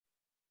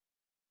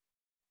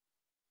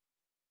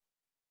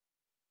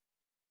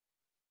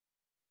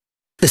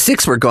The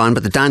six were gone,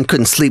 but the Don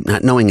couldn't sleep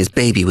not knowing his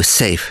baby was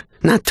safe.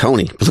 Not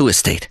Tony, Blue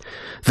Estate.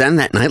 Then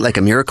that night, like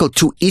a miracle,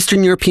 two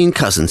Eastern European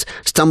cousins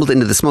stumbled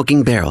into the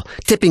Smoking Barrel,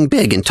 tipping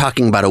big and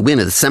talking about a win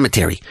at the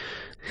cemetery.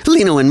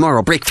 Lino and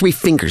Morrow break 3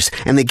 fingers,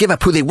 and they give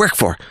up who they work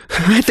for.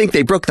 I think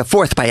they broke the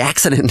 4th by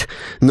accident.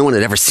 No one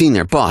had ever seen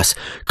their boss.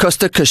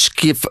 Costa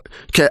Kushkiv...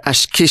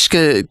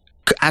 Ashkishka...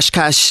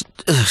 Ashkash...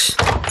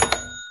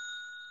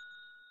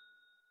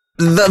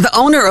 The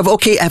owner of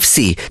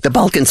OKFC, the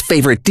Balkans'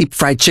 favorite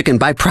deep-fried chicken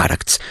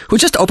byproducts, who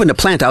just opened a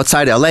plant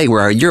outside L.A.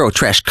 where our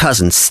Eurotrash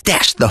cousins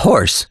stashed the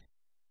horse.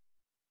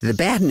 The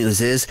bad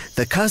news is,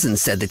 the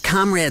cousins said that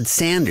Comrade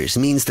Sanders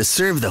means to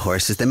serve the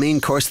horse as the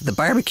main course at the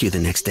barbecue the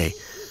next day.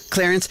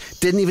 Clarence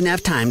didn't even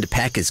have time to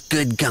pack his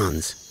good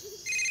guns.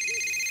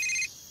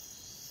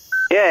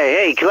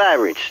 Hey,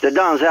 Clarence, the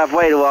Don's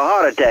halfway to a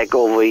heart attack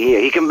over here.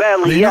 He can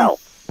barely yell.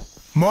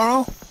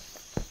 Morrow?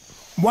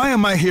 Why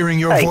am I hearing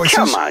your voices?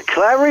 Come on,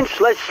 Clarence.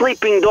 Let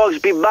sleeping dogs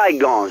be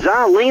bygones,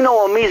 huh?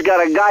 Lino and me's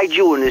gotta guide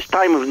you in this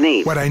time of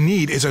need. What I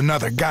need is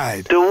another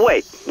guide. To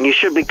wait. You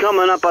should be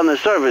coming up on the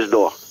service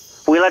door.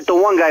 We let the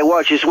one guy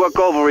watch us work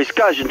over his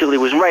cousin until he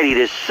was ready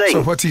to sing.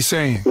 So what's he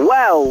saying?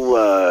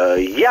 Well,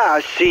 yeah,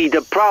 see,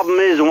 the problem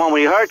is the one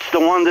we hurt's the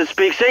one that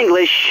speaks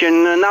English,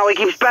 and now he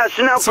keeps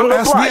passing out from the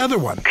blood. So ask the other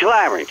one.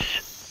 Clarence,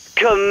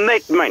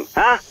 commitment,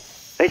 huh?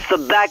 It's the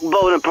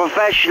backbone of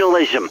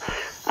professionalism.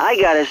 I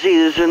gotta see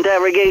this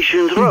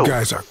interrogation through. You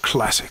guys are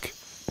classic.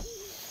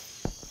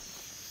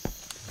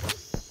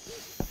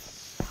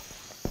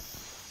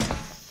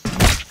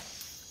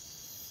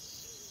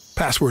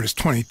 Password is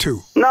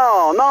 22.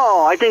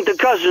 No, I think the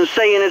cousin's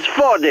saying it's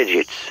 4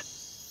 digits.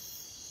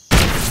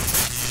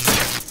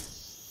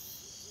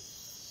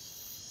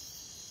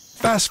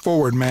 Fast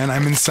forward, man.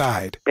 I'm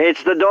inside.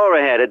 It's the door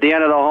ahead at the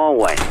end of the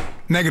hallway.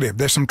 Negative.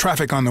 There's some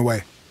traffic on the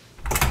way.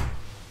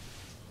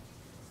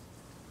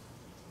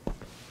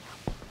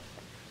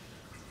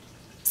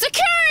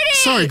 Security!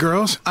 Sorry,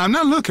 girls. I'm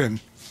not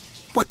looking.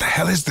 What the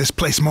hell is this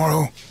place,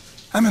 Morrow?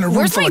 I'm in a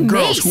room full of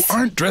girls who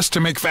aren't dressed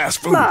to make fast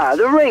food. Nah,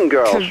 the ring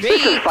girls.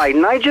 This is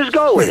fighting night. Just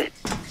go with it.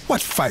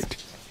 What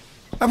fight?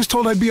 I was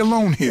told I'd be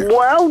alone here.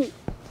 Well,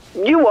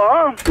 you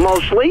are,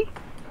 mostly.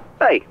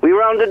 Hey, we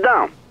rounded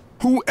down.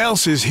 Who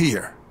else is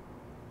here?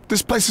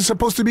 This place is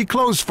supposed to be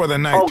closed for the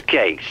night.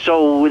 Okay,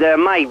 so there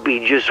might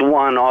be just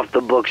one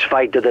off-the-books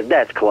fight to the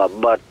death club,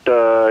 but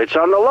it's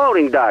on the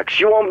loading docks.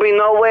 You won't be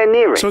nowhere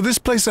near it. So this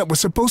place that was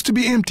supposed to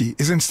be empty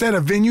is instead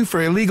a venue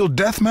for illegal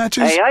death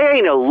matches? Hey, I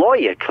ain't a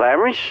lawyer,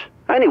 Clarence.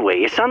 Anyway,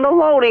 it's on the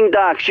loading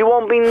docks. You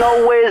won't be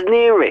nowhere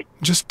near it.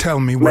 Just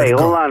tell me where to go.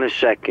 Wait, hold on a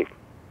second.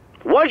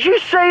 What'd you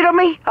say to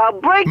me? I'll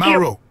break you.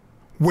 Mauro,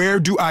 where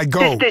do I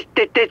go? This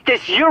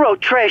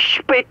Eurotrash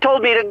spit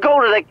told me to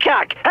go to the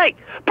cock. Hey,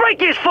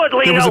 break his foot,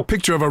 Lino. There was a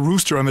picture of a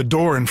rooster on the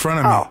door in front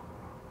of me.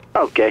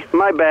 Oh, okay,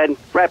 my bad.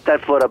 Wrap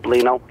that foot up,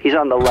 Lino. He's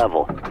on the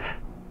level.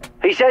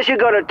 He says you're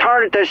gonna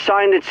turn at the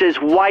sign that says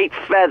White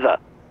Feather.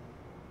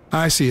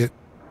 I see it.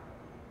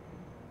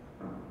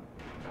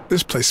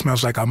 This place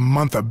smells like a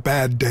month of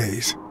bad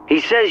days. He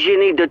says you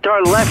need to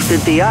turn left at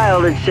the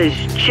aisle that says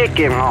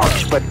Chicken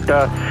Hawks, but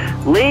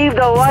leave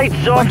the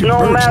lights off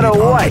no matter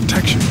what.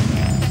 Protection.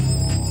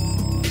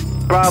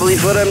 Probably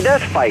for them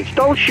death fights.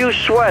 Don't you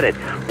sweat it.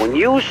 When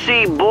you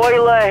see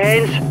boiler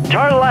hens,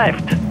 turn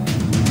left.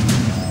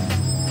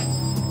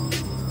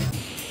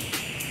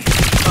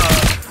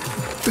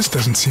 This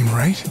doesn't seem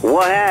right.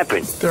 What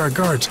happened? There are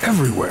guards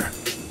everywhere.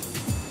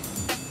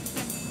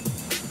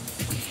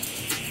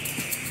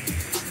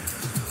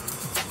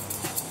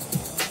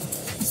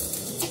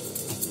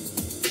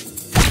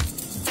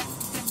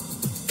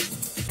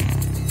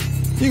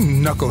 You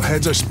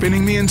knuckleheads are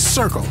spinning me in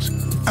circles.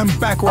 I'm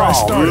back where I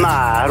started.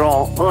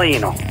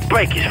 Lino,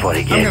 break his foot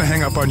again. I'm gonna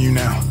hang up on you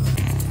now.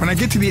 When I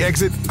get to the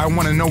exit, I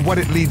want to know what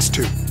it leads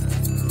to.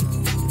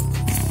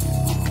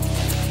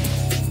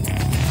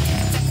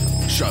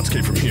 Shots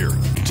came from here.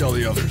 Tell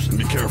the others and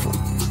be careful.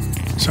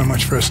 So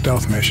much for a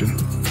stealth mission.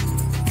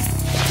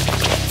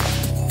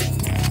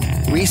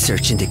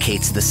 Research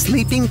indicates the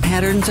sleeping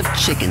patterns of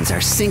chickens are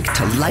synced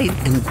to light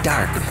and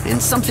dark in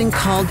something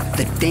called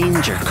the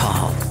danger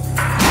call.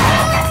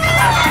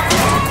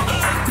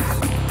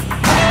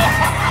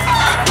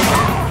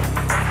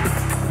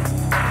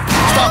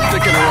 Stop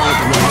dicking around with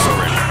the lights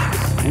already.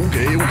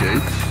 Okay.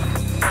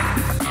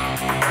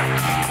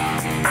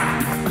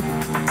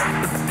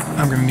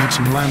 I'm gonna need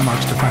some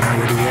landmarks to find my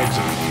way to the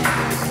exit.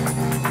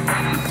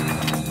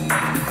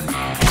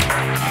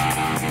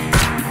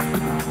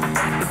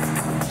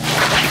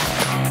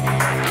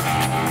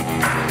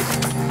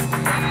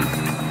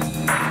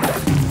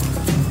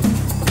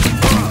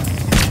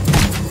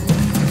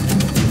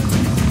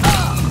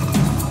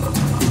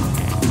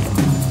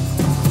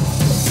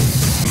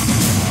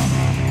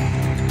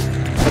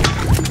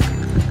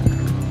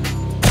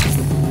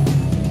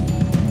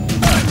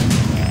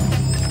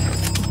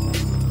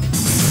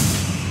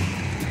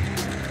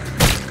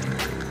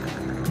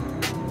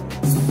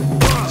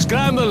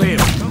 Scramble him!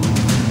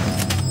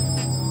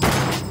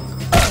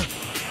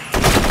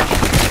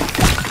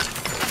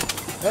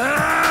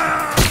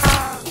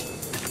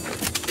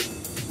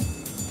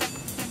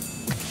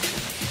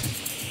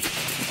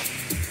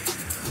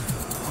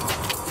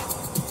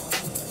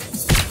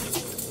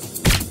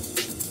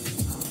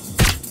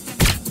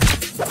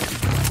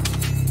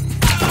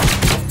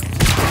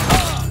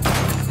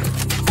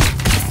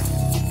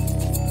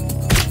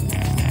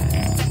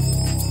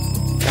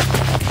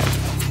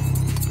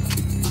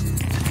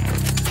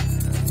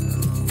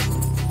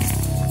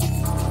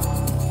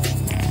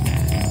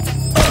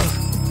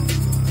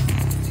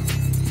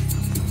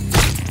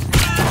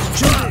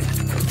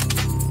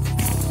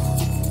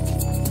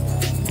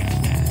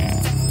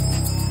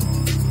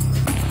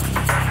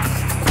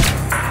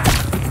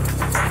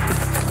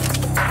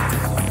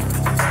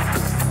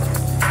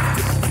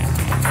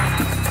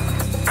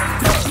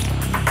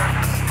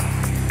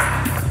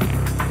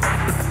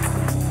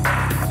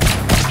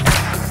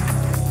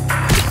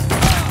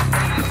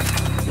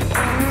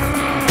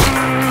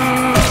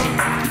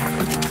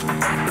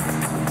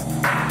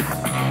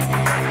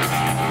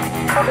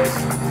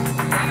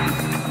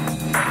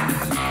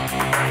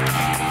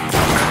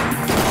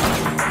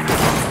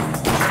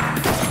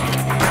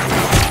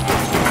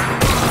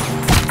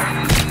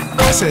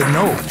 I said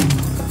no.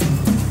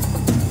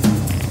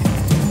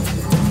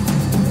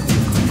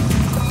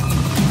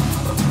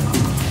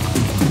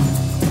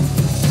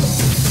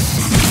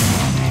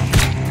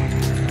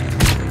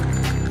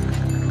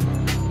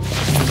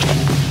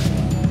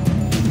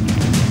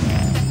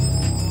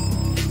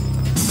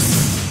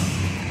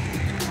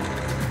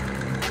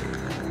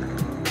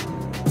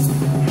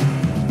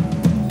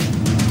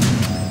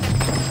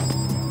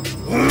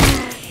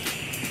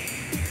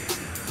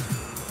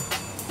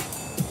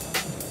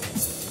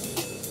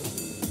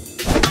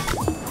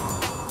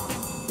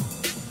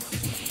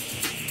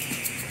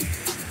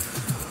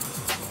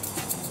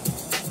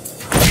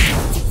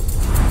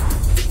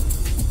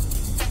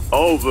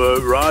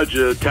 Over,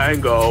 Roger,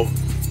 Tango.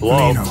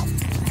 Hello? Nino,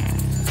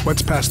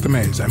 what's past the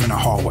maze? I'm in a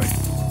hallway.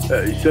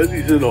 He says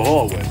he's in the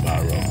hallway,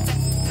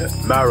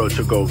 Maro. Maro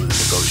took over the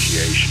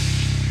negotiation.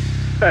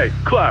 Hey,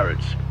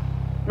 Clarence.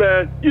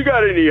 Man, you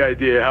got any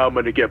idea how I'm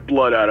gonna get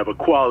blood out of a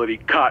quality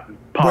cotton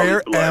poly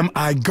Where blend? am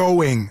I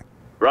going?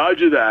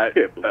 Roger that.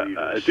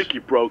 I think he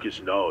broke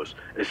his nose.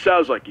 It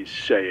sounds like he's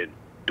saying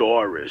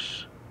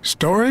Doris.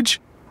 Storage?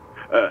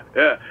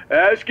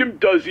 Ask him,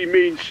 does he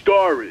mean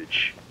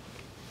storage?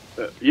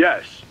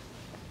 Yes.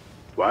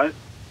 What?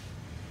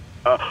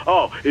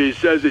 Oh, he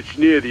says it's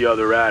near the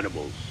other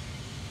animals.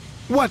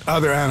 What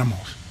other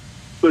animals?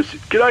 Listen,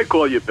 can I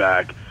call you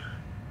back?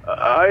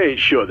 I ain't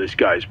sure this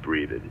guy's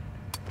breathing.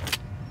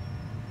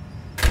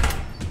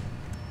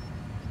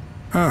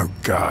 Oh,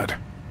 God.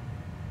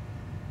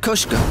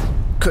 Koshko,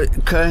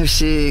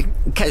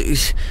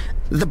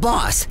 the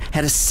boss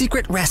had a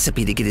secret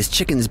recipe to get his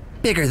chickens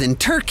bigger than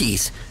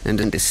turkeys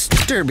and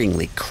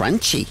disturbingly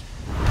crunchy.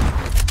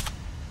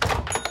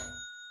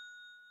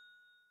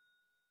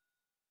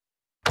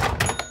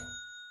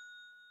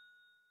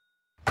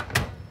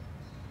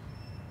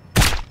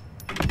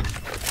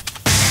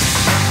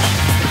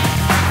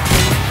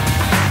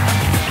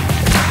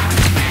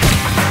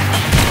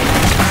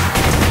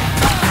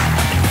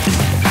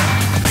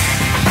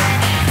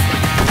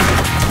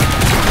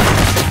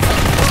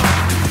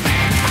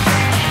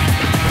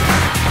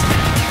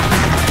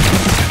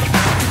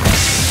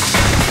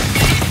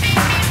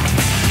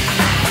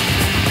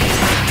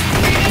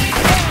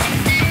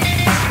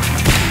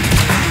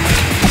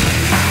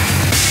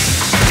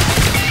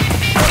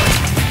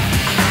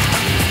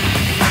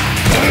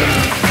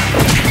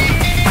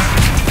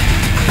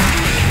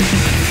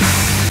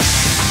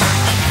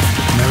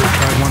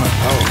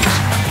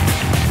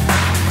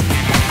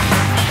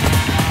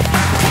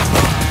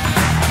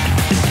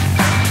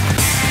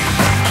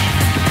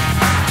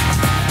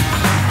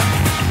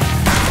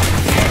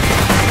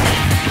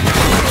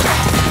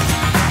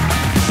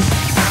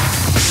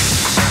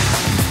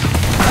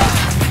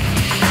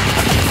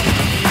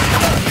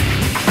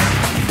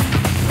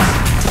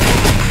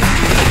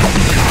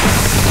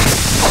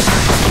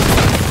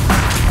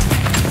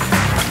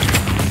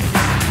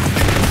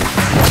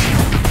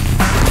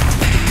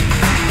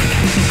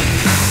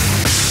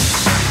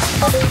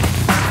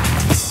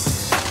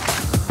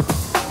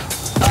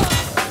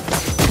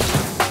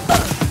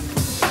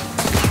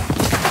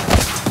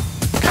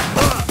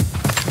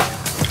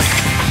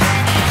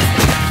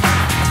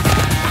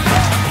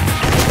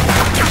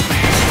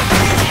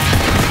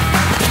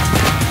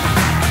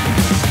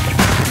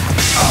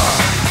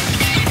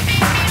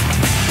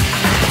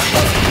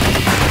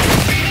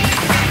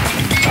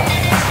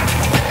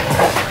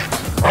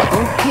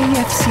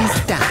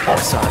 OKFC's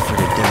docks offered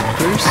a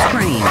diverse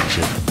range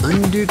of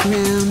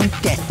underground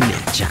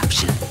deathmatch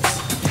options.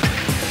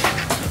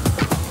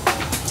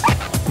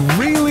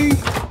 Really?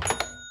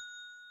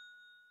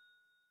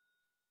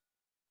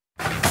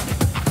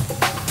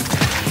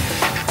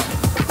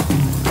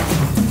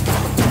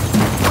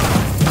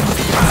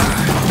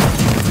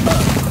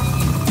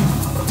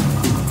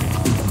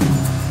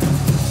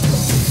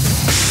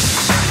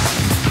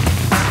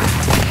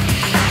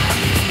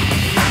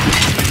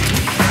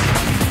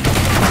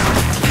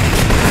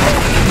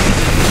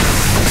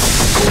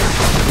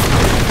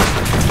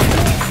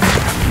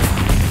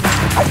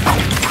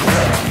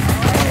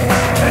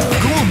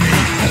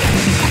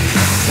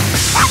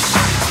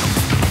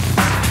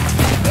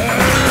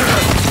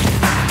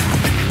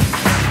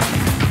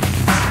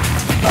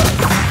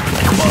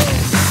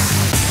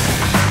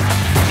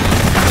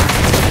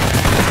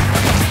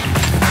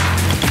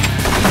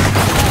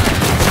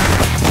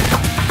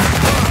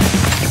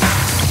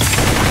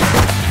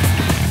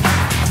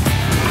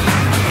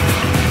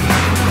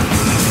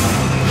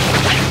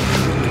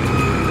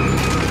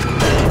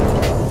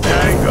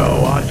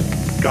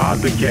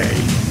 The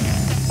game.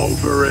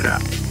 Over and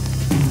out.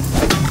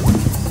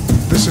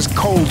 This is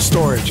cold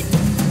storage.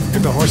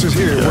 If the horse is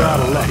here, we're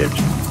out of luck.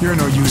 You're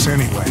no use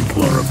anyway.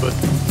 Pluribus.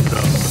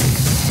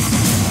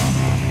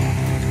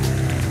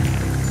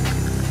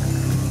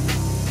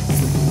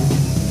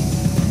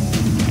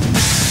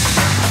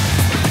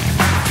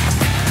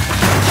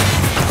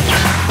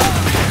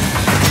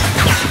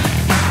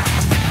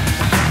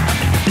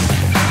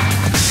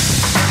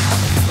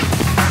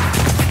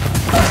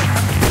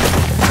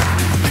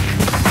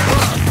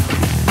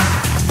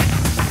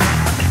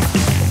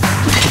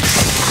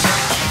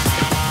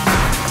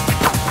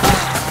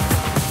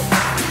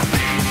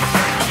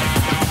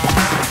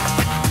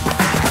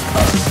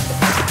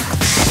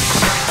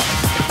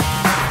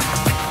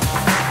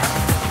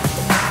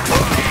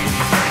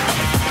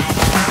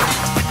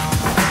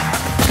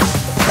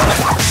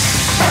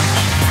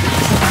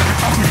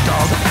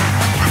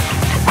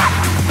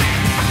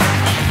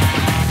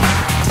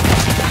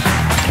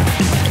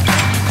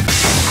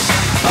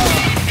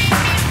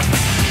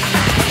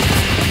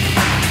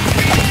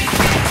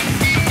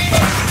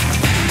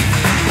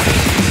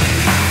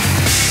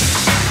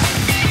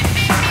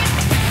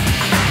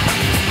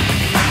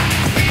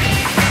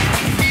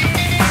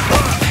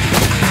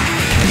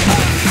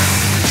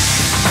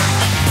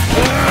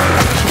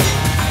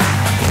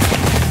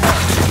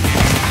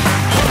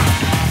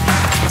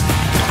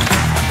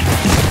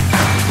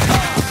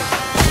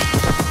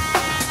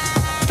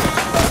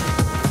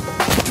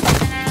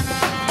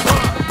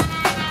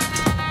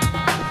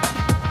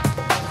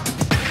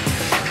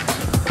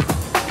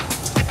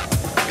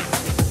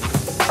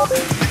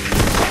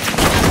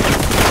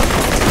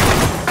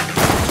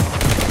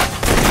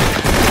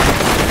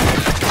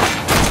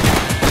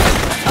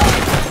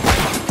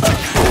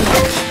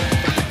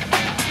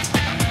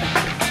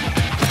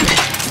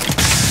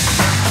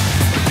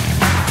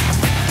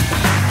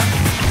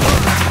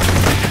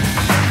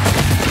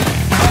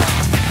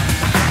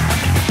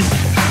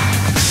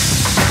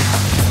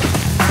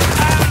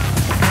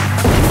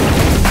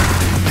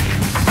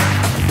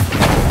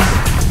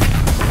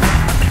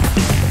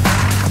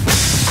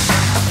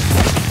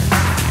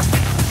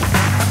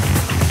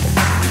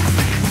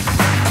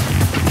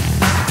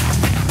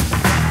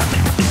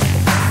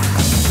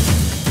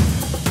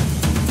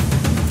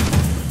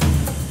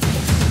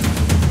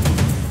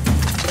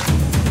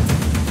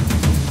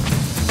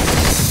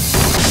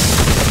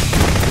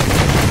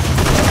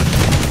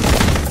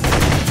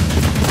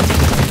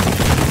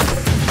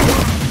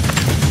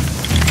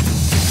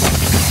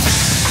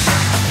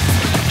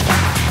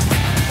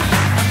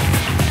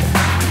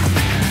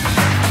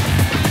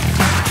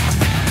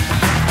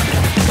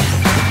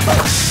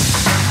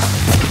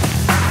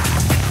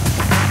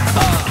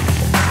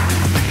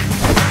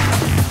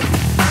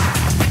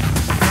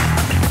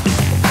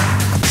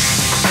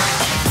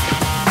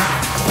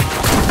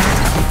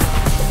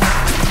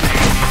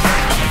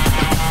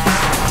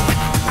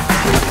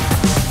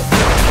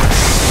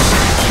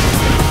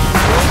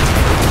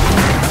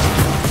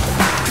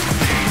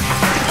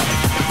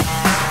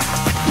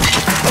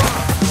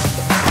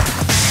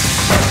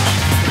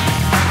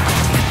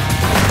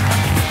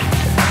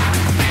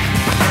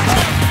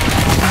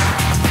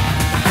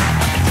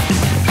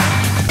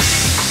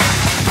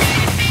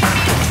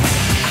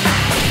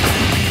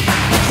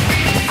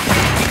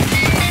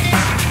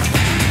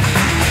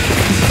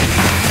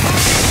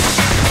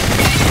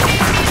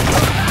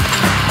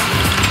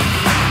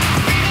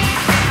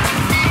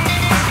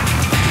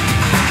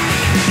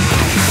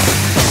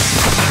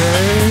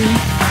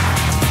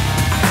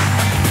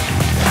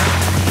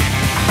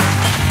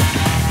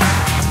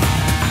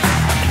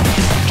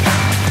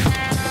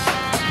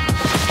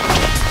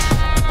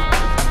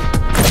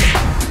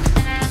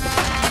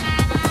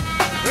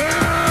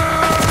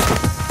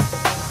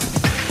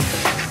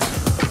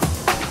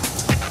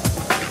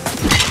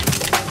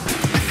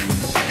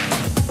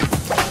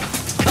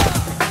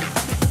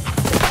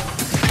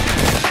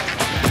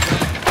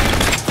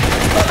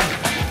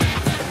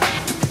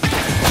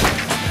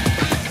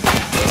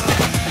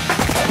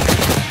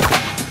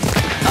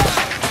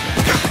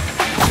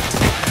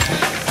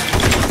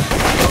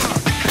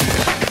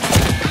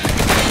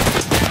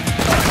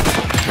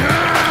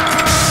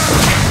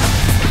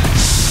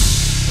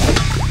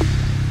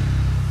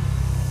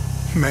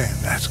 Man,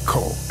 that's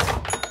cold.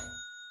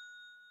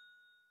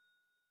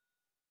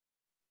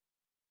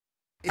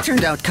 It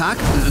turned out Cock,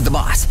 the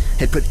boss,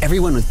 had put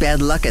everyone with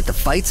bad luck at the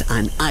fights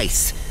on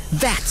ice.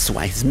 That's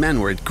why his men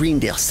were at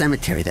Greendale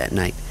Cemetery that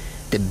night,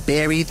 to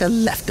bury the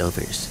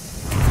leftovers.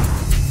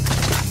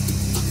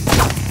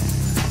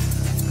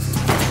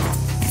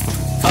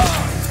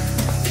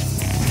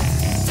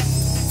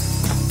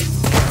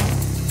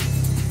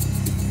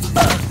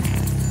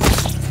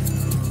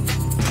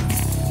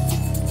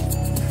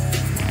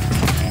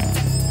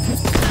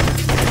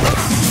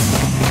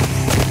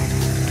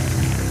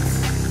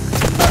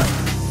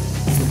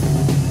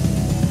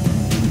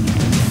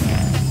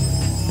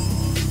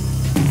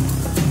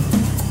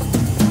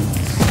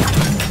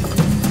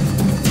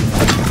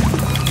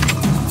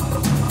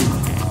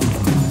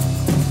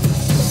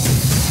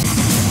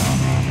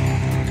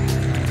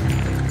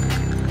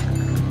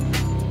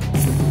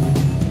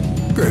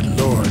 Good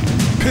Lord.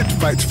 Pit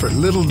fights for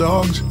little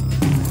dogs?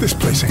 This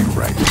place ain't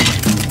right.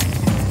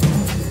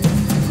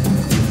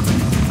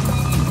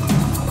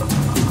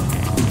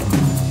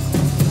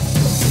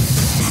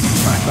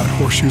 I thought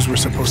horseshoes were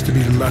supposed to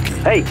be lucky.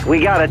 Hey,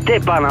 we got a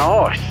tip on a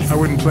horse. I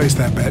wouldn't place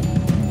that bet.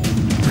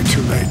 We're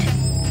too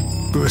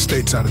late. Blue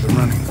Estate's out of the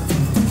running.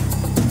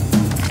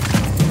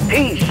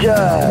 He's, you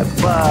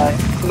know,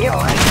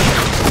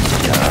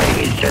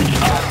 he's just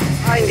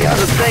behind the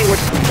other thing with...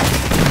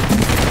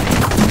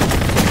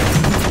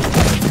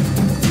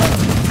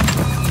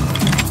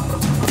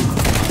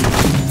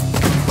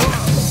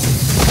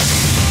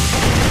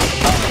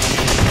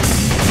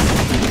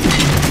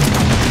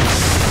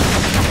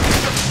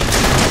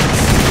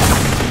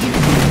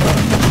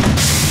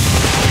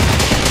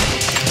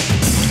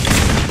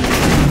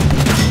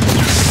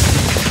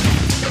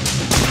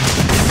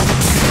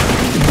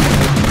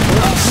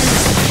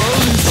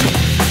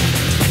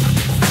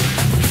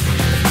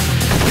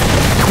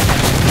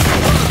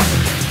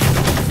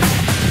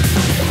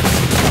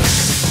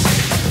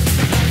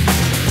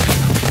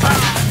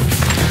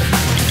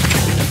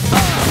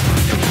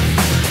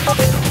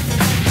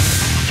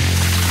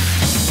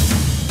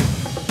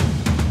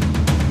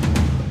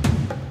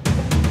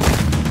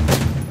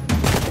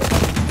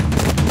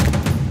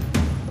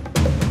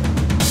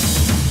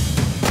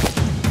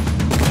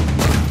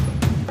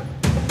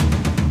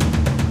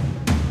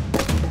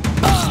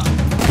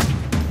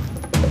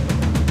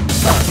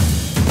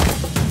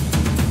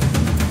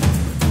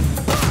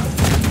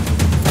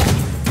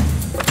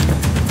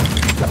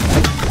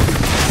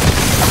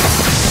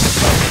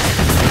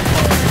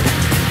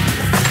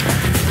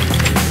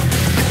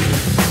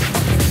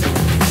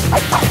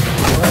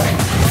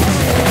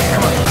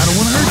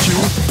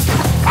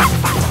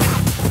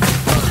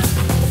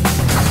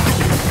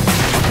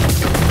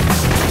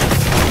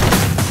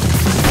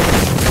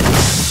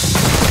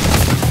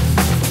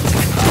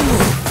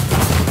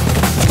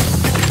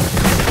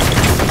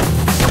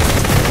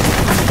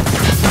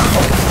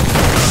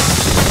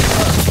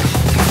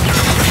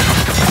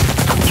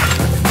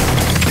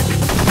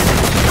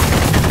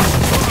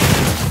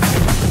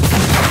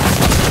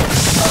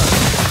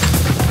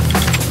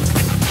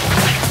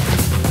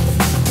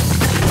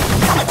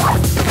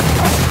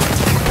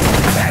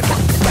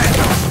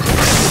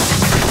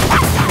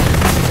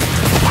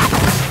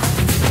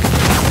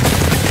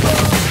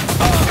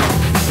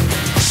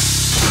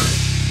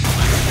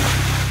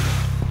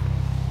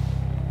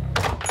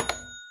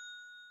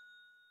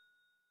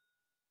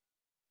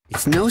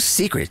 It's no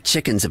secret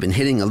chickens have been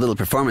hitting a little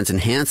performance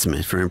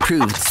enhancement for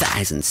improved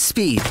size and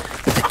speed,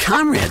 but the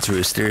comrades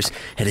roosters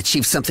had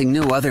achieved something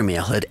no other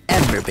male had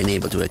ever been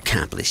able to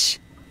accomplish.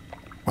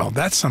 Well,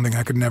 that's something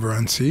I could never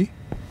unsee.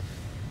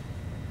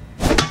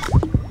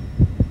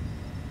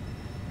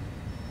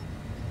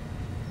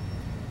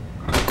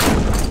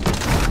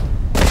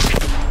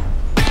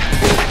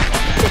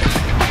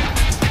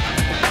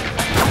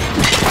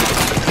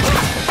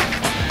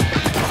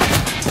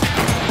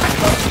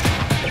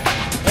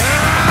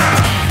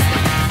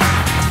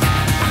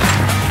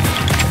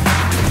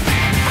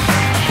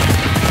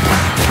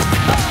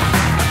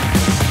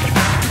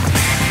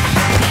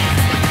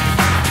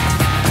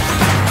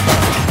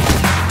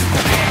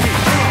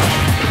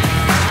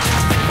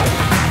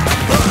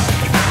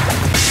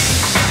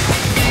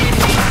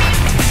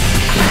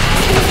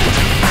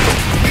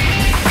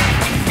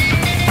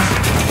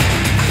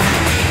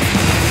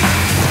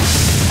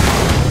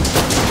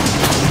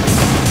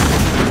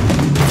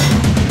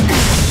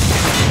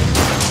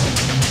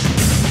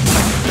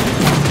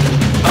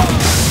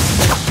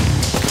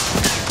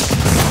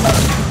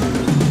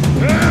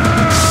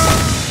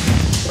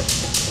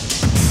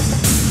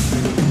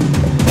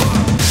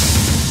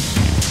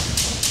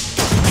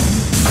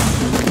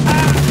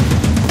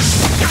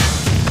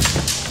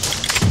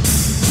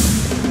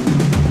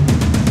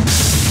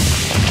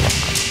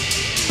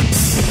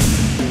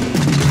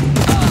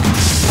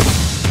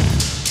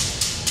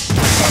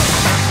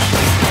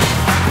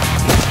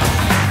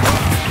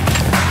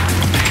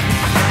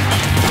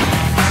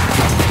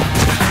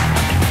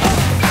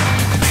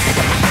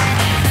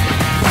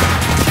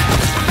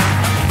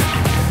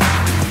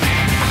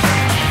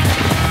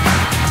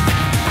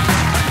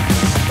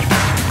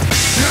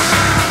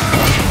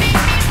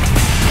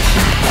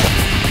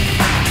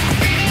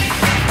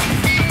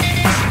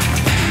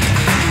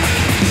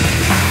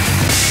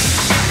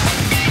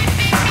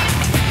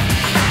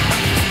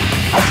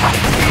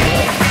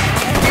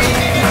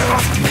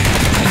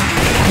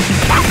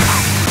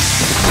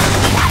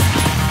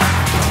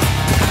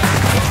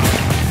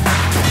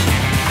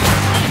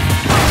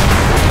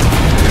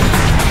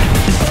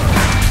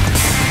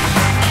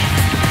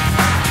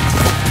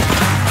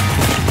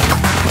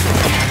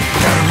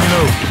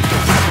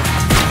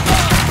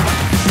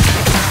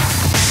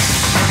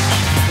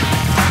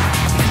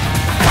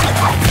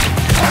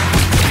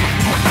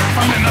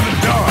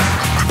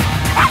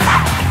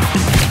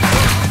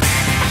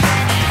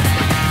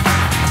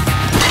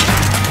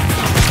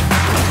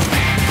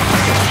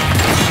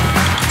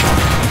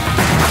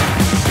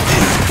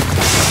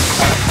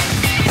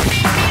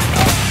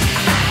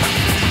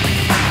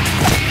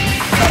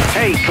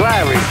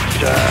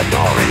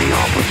 Already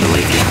offered to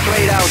leave you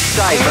straight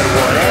outside, but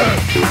whatever.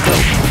 You go.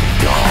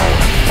 No,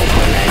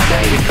 open that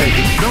thing because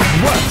you... No,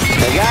 what?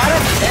 You got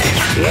it?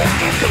 Yeah,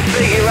 you can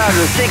figure out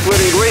the secret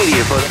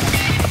ingredient for the...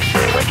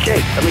 But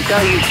Jake, let me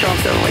tell you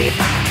something, Lee.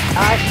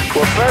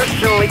 Well,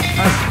 personally...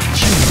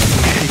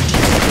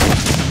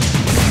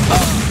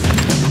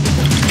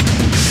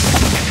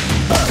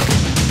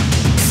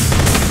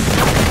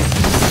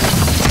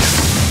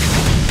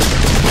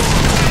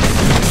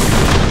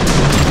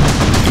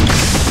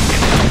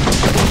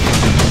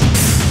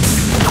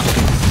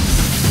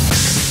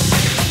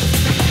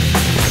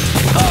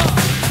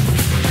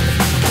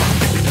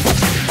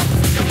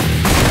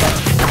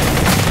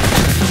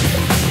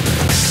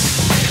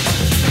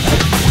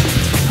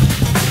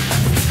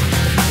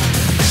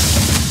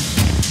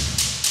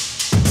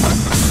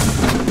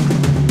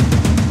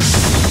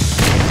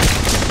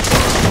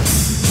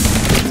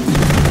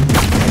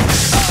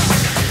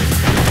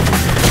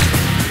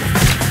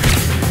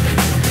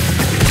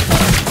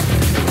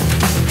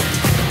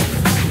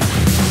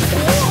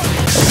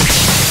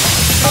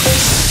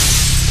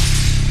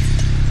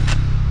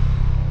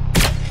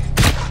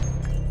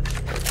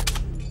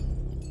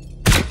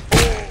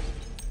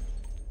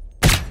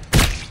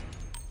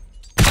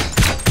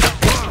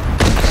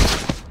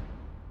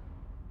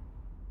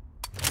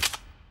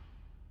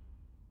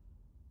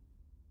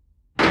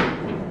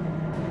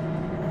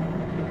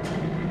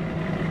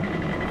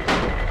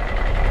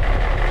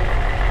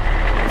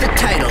 The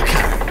title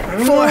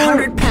card,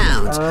 400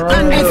 pounds,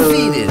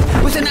 undefeated,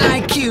 with an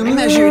IQ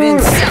measured in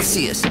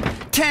Celsius.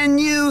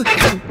 10U,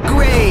 the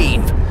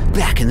Grave.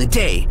 Back in the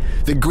day,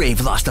 the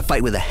Grave lost a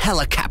fight with a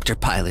helicopter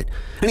pilot,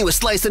 and he was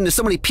sliced into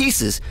so many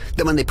pieces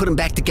that when they put him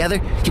back together,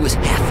 he was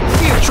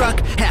half beer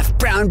truck, half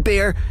brown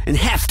bear, and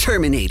half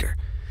Terminator.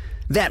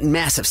 That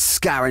massive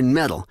scar and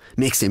metal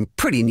makes him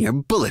pretty near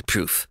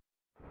bulletproof.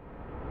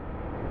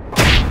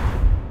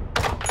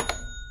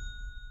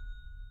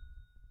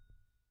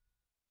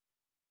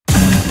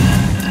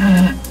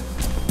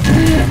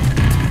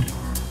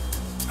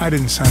 I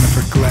didn't sign up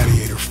for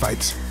gladiator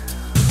fights.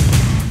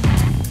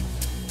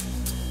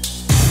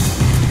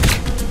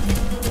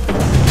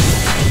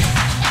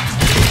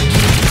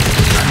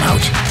 I'm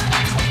out.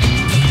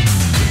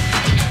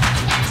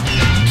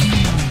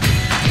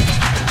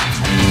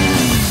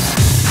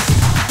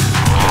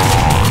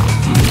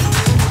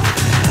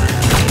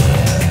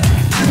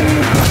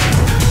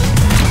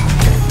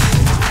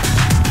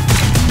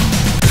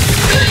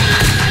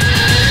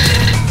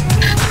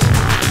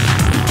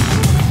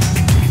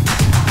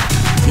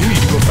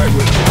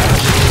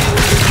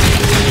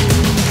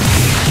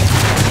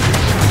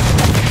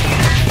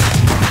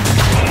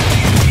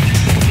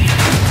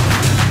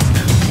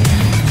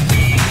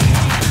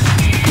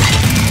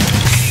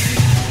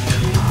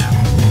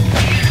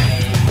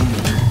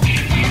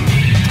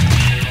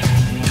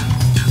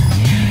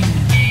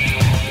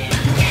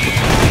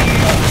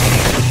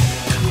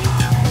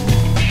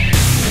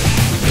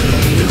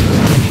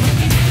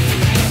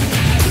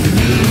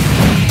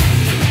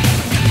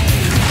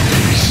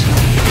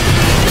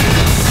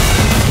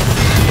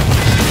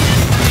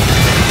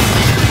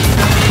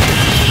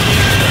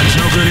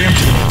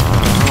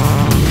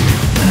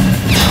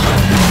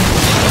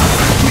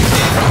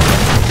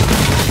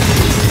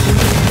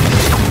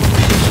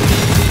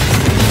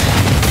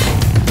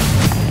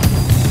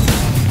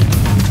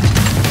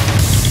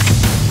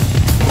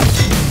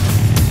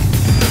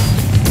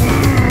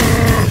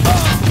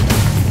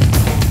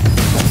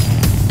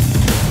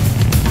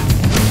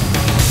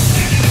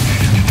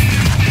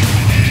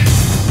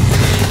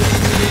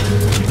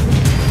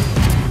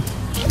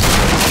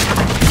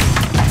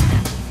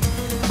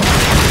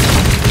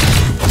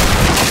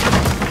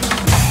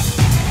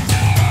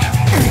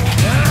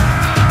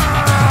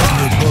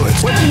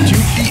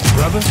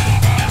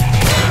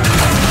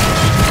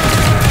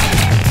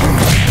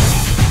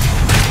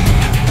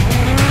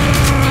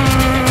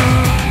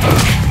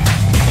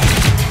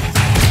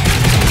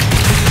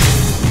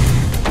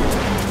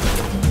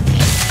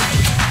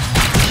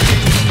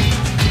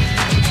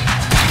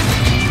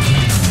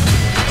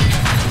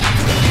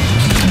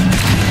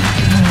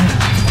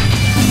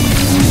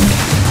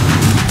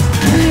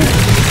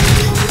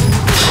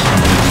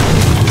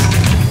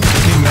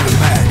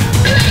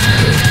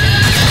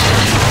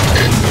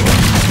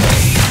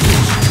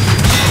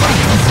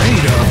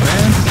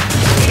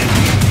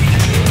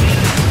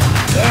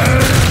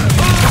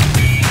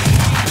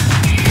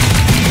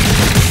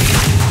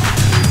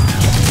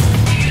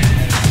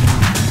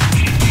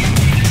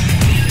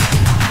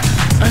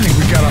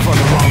 on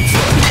the wrong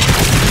foot.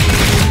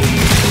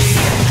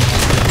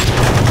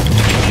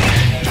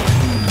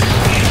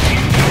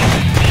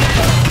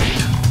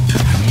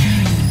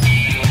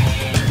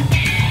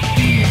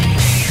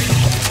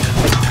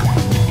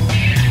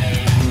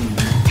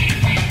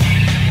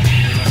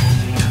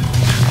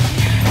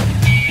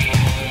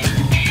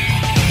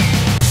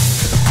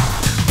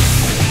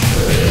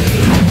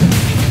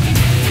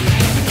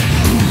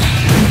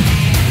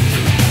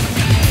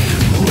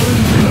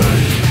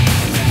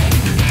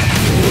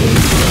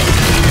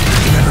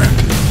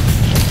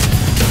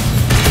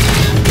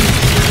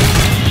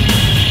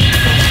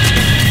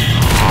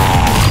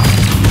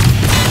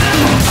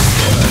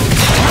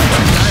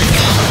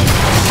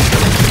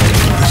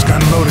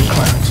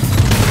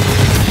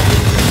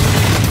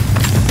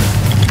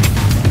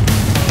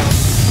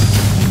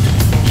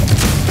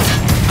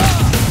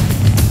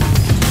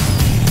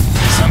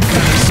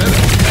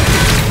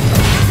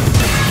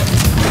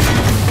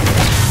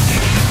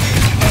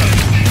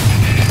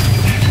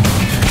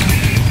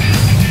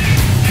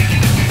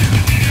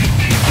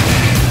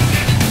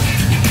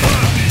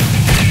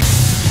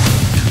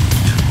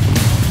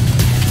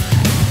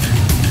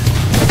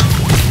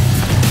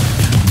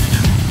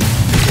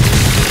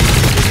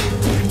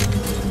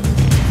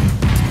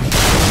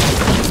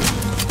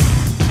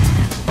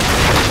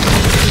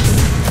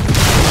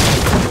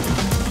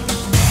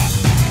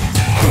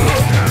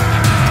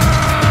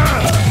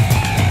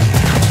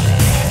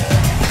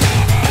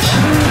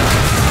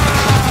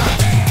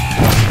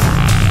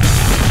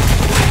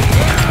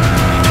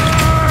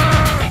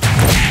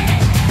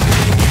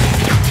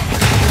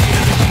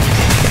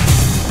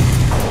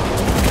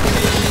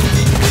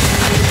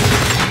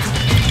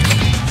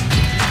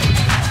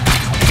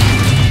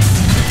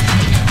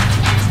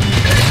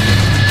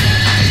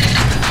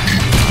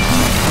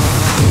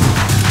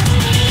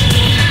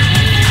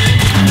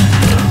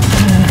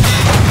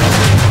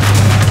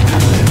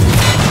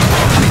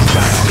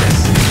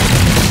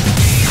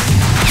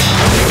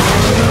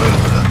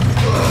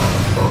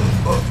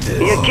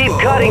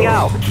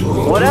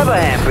 Whatever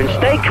happens,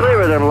 stay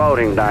clear of them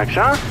loading docks,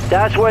 huh?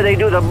 That's where they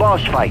do the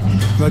boss fights.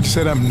 Like you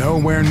said, I'm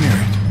nowhere near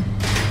it.